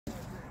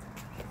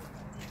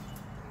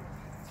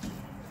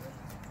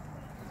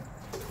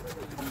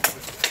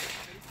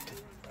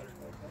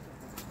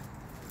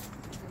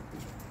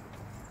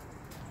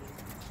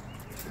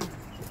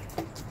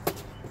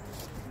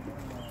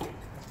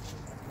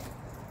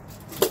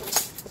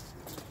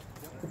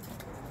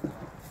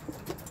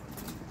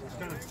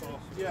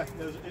Yeah, it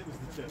was the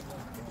chip.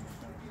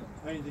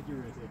 I didn't think you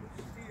were going to take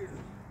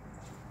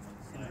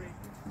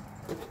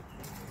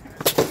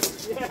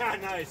it. Yeah,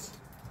 nice.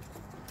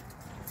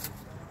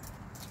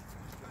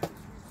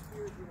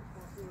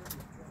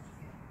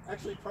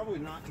 Actually, probably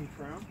not in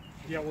crown.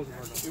 Yeah, it wasn't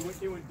hard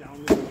enough. It went down a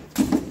little bit,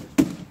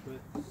 but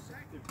it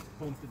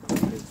bumped it down.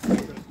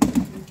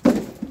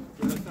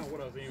 So that's not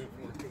what I was aiming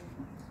for.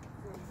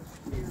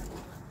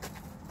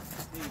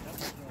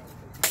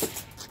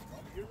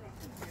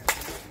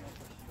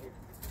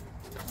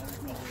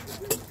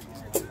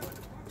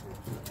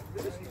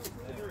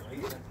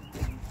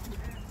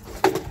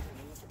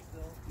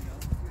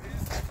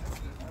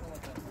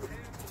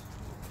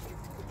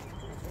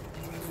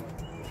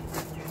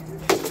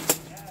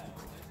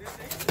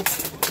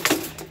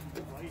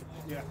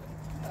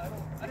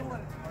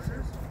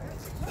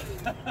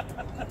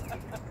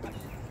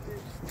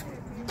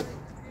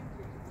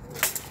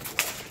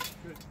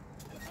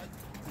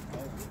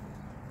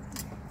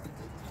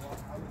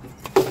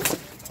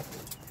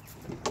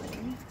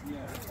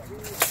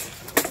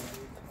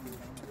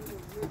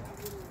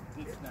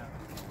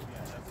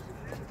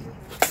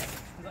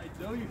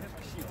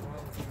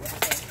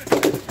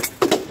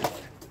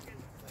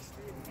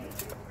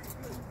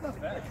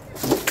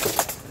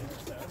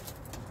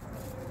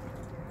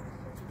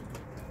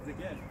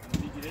 Again, if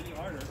you get any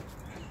harder,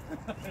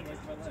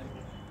 like my leg.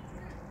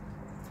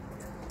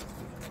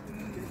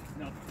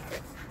 No.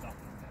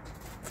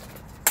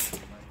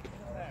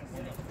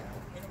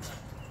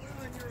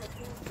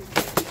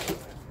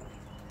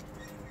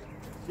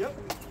 Yep.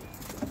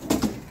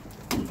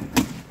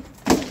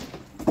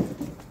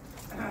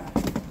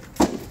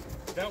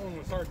 That one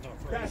was hard enough,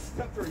 right? That's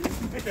tough for you.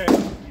 Okay. It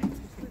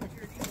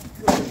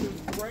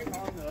was right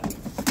on the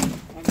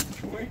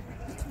joint.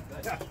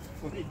 Yeah,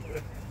 pretty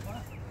good.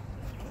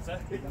 What's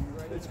that?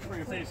 It's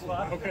cramped. Same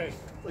spot? Okay.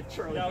 Like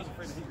Charlie. Yeah, I was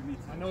afraid to hit your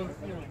knees. I know the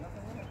feeling.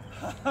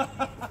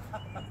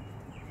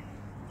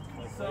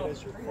 So, right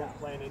as your foot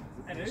planted,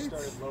 and you it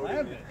started slammed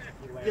loading it.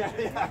 Yeah,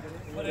 yeah.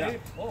 But Yeah. it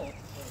ain't full.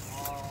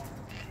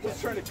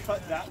 Just trying to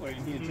cut that way,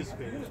 and he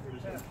anticipated it.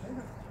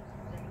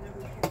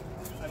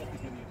 I don't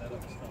think any of that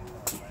other stuff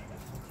landed.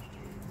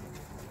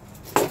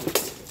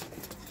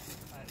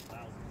 I had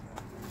thousands.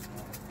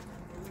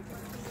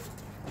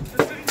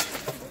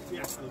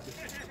 Yeah, that was good.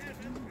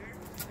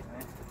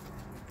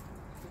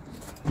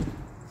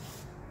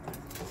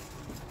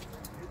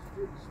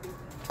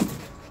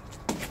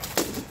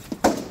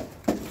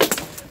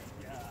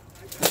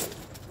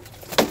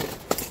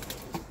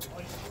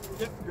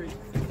 Yep, great.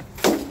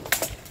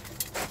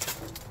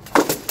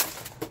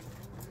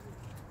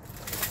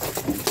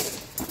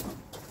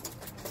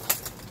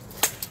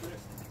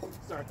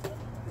 Sorry.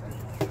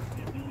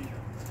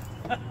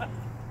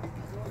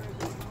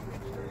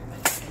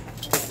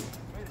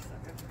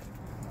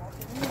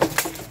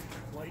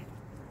 Light.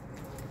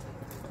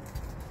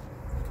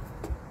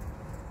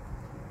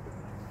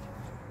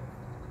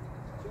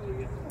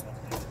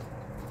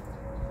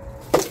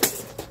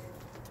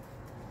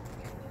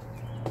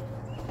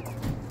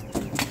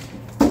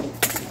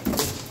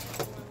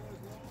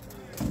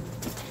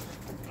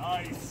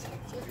 Nice.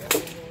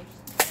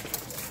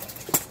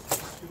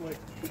 Good way.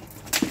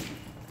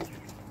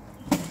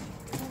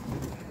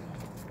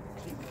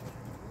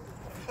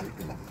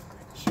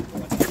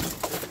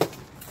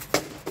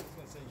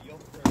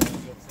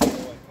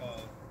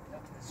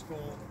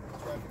 School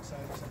traffic sign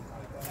or something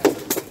like that.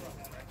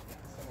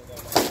 Some of them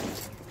are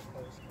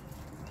posted.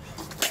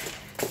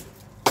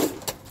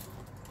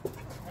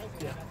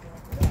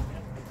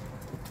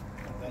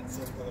 That's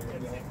it for the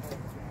video.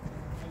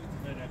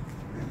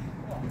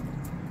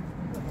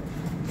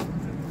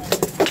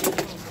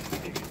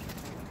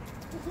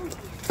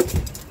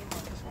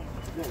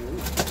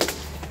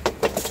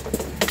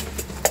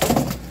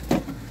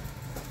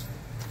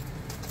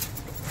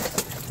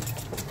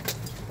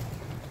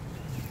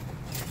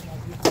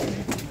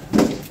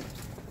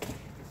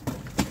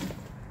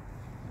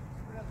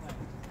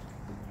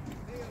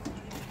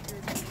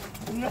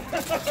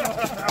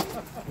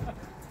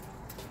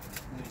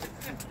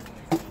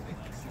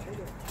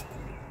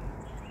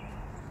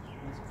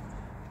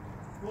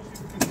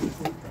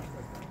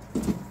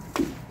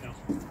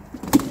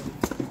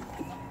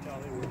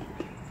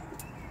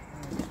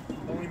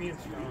 Only me and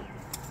strong.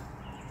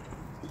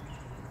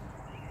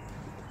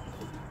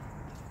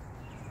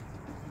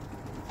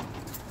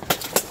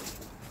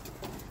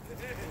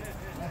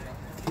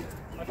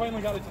 I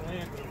finally got it to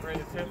land, but I'm ready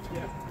to tip.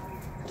 Yeah.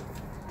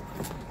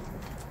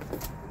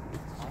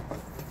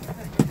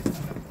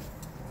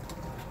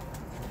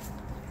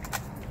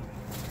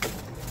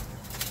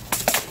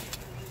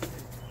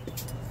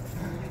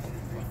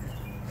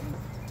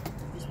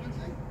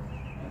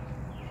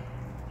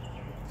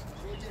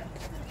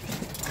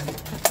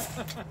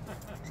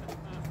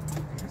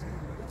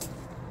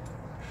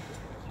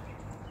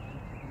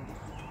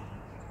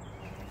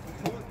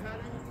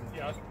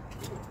 Yeah.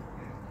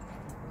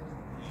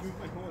 Shoot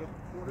like a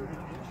quarter of an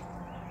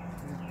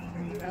inch.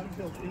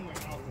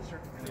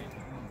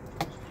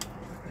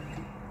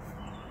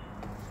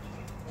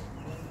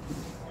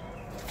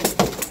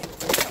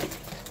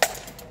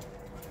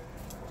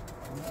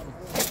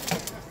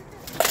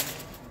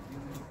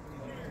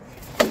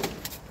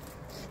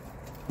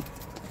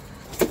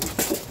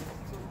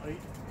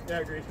 Yeah,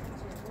 agreed.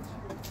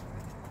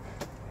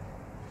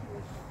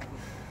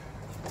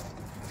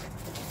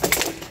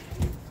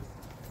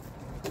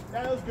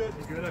 That was good.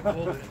 Good, I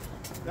pulled it.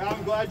 Now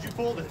I'm glad you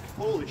pulled it.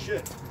 Holy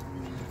shit.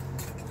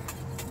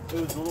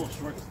 It was a little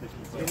short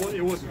sticky.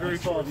 It was very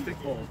short sticky.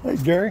 Hey,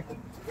 Gary.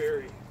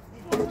 Very.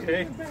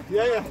 Okay.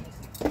 Yeah, yeah.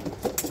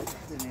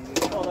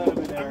 All that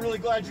over there. I'm really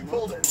glad you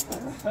pulled it.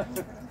 I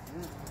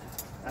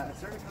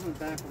started coming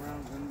back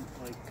around when,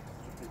 like,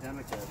 the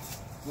pandemic hit.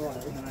 Right.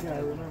 And Yeah, I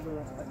remember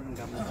that. I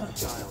got myself a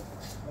child.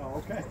 Oh,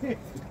 okay.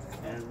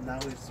 And now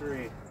he's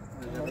 3.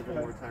 I've never been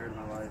more tired in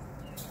my life.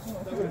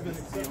 That would have been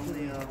It's the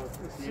only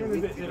soon as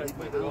week it to hit, I leave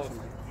my pulled it house. off.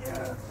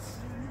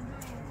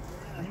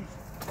 I'm like,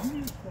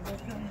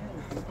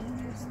 yes.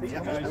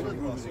 Yeah, I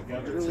live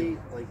literally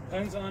like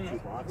Depends on 2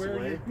 blocks where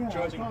away. you're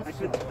judging. I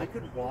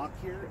could walk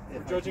here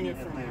if Judging I it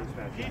didn't from have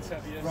plans back heat's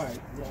home. heaviest. Right.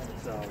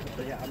 So,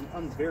 but yeah,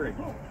 I'm very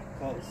close.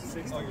 Oh,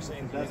 you're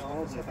saying That's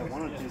also if I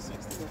wanted to, I still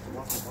have to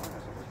walk the bar.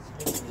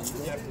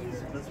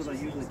 That's what I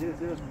usually do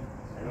too.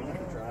 I don't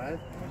have to drive.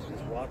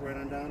 Just walk right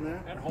on down there.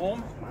 At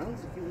home?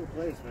 Milan's a cute little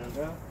place, man.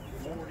 Yeah.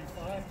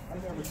 45. I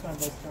never spent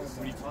much time.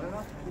 45?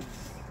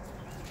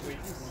 Wait.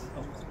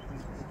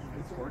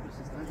 It's gorgeous.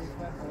 It's nice.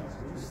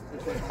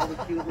 It's like all the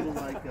cute little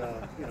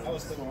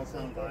small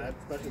town vibe,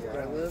 especially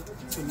where I live.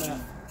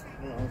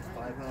 You know,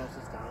 5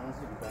 houses down,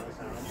 so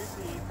downtown.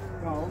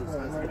 No,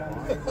 right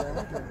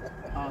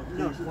on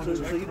No,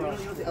 so you know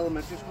the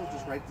elementary school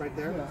just right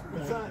there?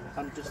 Yeah.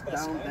 I'm just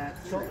down that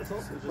street.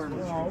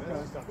 Furman Oh, Street.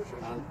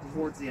 okay.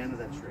 Towards the end of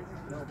that street.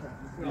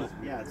 Okay.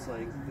 Yeah, it's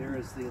like there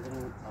is the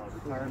little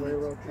retirement.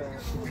 Railroad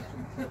tracks.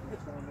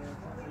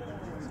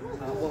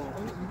 Well,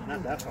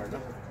 not that far,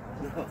 no.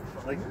 No,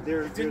 like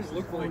there's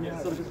look like it.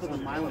 some just a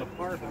mile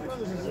apart, and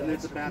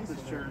there's a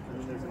Baptist church, and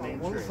then there's a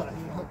main street.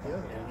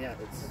 And yeah,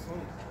 it's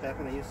back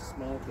when I used to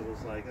smoke, it was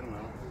like, I don't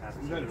know, half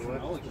a cigarette away.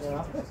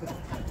 Yeah.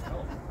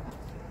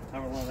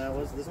 However long that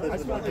was. This place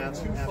is about half a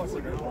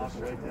cigarette walk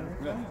away too.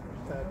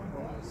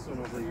 It's been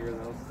over a year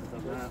though since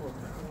I've done that.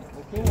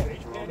 Where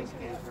all this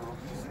came from.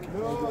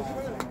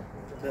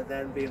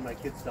 That being my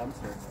kid's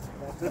dumpster.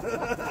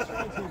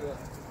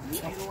 You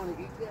don't want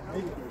to eat that? I'll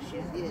eat this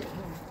shit, yeah.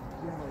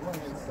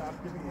 Stop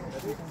giving me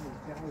everything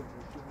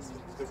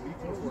the week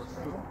before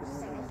Christmas.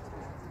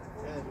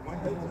 And my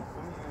head's in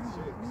fine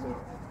shape, so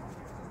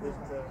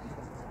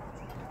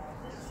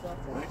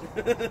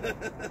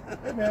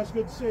Hey, man, it's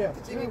good to see you.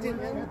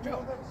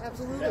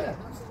 Absolutely. Yeah.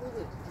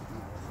 Absolutely.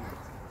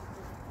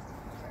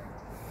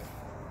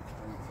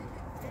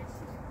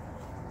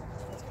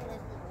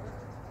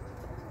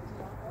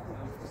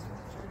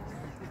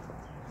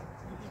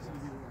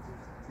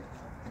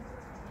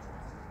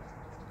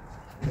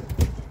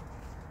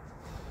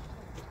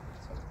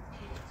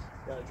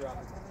 Gotta drop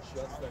it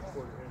just that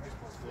quarter inch.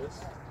 This?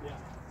 Yeah.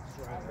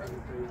 Drive right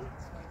through.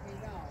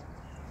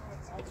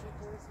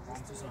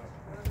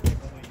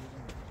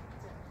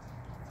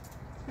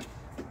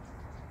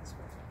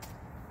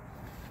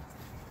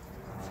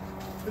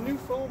 The new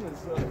foam is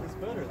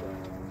better though.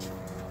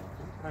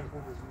 Kind of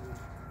overused.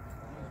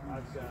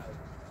 I've got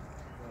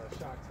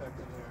shock tech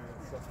in there,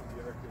 and stuff from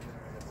the Arc in there,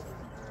 and stuff from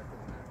the Arc in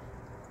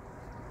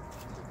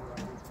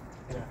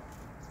there. Yeah.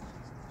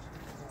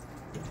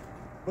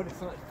 But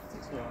it's not,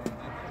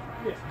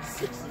 yeah,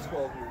 6 to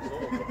 12 years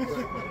old.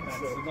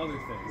 That's another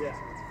thing. Yeah.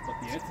 But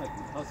the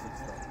anti-concussive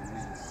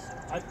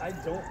stuff, I mean, I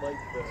don't like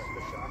the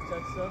shock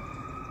tech stuff.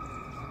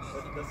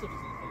 That's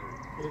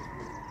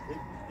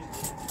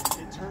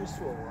it turns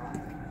to a rock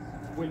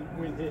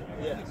when hit.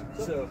 Yeah.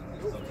 So,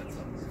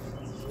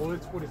 well,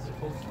 it's what it's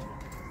supposed to be.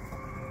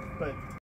 but